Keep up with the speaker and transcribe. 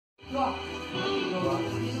Okay,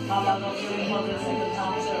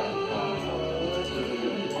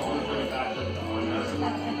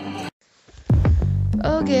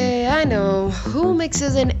 I know. Who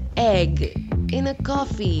mixes an egg in a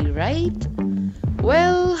coffee, right?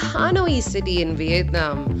 Well, Hanoi City in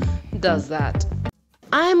Vietnam does that.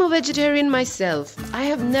 I'm a vegetarian myself. I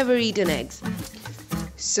have never eaten eggs.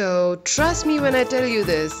 So trust me when I tell you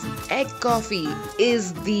this, egg coffee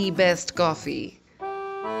is the best coffee.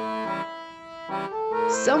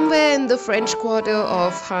 Somewhere in the French Quarter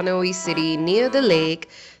of Hanoi City near the lake,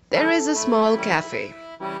 there is a small cafe.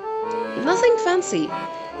 Nothing fancy.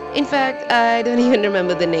 In fact, I don't even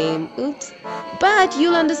remember the name. Oops. But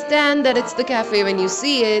you'll understand that it's the cafe when you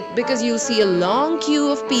see it, because you'll see a long queue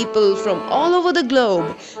of people from all over the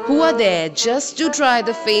globe who are there just to try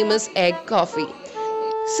the famous egg coffee.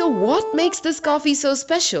 So what makes this coffee so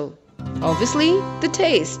special? Obviously, the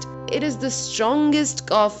taste. It is the strongest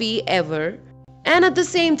coffee ever, and at the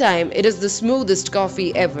same time, it is the smoothest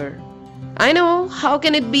coffee ever. I know, how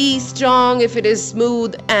can it be strong if it is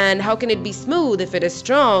smooth, and how can it be smooth if it is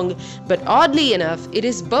strong? But oddly enough, it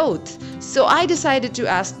is both. So I decided to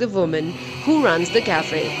ask the woman who runs the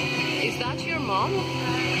cafe. Is that your mom?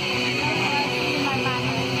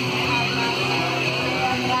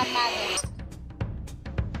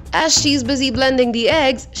 As she's busy blending the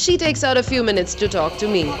eggs, she takes out a few minutes to talk to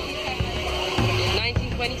me.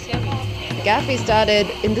 1927. The cafe started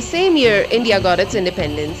in the same year India got its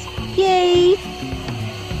independence. Yay!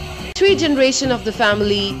 3 generations of the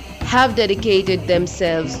family have dedicated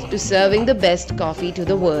themselves to serving the best coffee to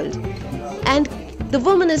the world. And the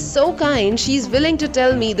woman is so kind, she's willing to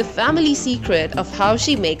tell me the family secret of how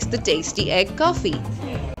she makes the tasty egg coffee.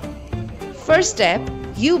 First step,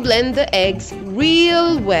 you blend the eggs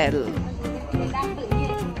real well.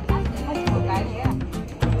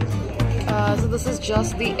 So this is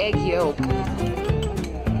just the egg yolk.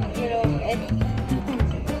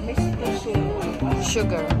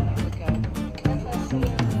 Sugar. Okay.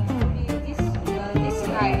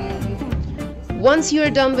 Once you are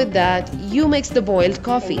done with that, you mix the boiled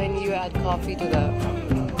coffee. And then you add coffee to that.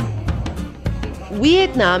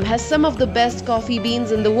 Vietnam has some of the best coffee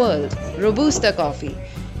beans in the world, Robusta coffee.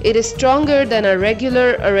 It is stronger than a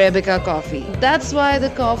regular Arabica coffee. That's why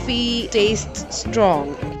the coffee tastes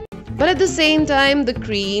strong. But at the same time, the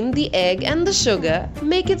cream, the egg and the sugar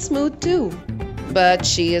make it smooth too. But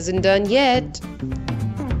she isn't done yet.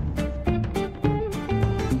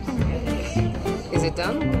 Is it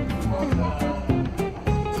done?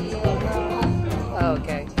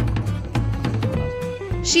 Okay.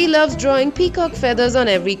 She loves drawing peacock feathers on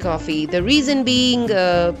every coffee. The reason being,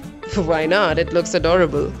 why not? It looks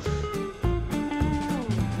adorable.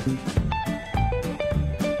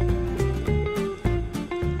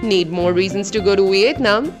 Need more reasons to go to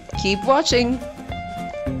Vietnam? Keep watching.